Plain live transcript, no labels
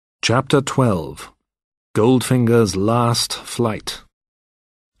Chapter 12. Goldfinger's Last Flight.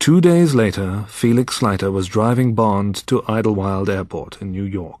 2 days later, Felix Leiter was driving Bond to Idlewild Airport in New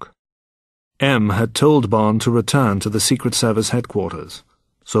York. M had told Bond to return to the Secret Service headquarters,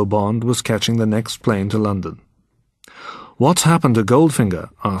 so Bond was catching the next plane to London. "What's happened to Goldfinger?"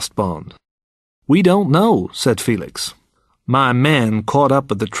 asked Bond. "We don't know," said Felix. "My men caught up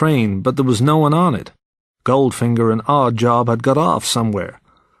with the train, but there was no one on it. Goldfinger and our job had got off somewhere.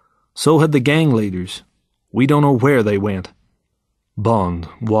 So had the gang leaders. We don't know where they went." Bond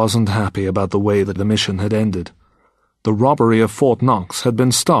wasn't happy about the way that the mission had ended. The robbery of Fort Knox had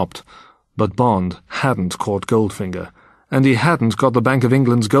been stopped, but Bond hadn't caught Goldfinger, and he hadn't got the Bank of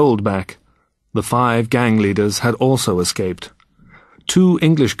England's gold back. The 5 gang leaders had also escaped. 2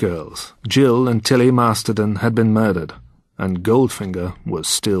 English girls, Jill and Tilly Masterton, had been murdered, and Goldfinger was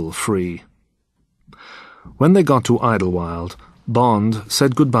still free. When they got to Idlewild, Bond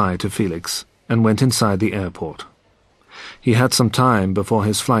said goodbye to Felix and went inside the airport. He had some time before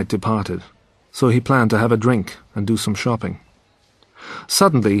his flight departed, so he planned to have a drink and do some shopping.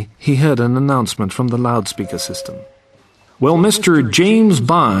 Suddenly, he heard an announcement from the loudspeaker system. "Will Mr. James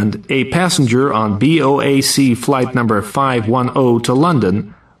Bond, a passenger on BOAC flight number 510 to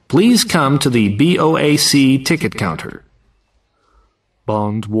London, please come to the BOAC ticket counter."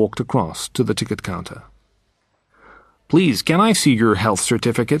 Bond walked across to the ticket counter. "Please, can I see your health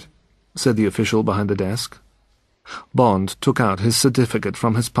certificate?" said the official behind the desk. Bond took out his certificate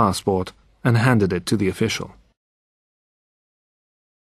from his passport and handed it to the official.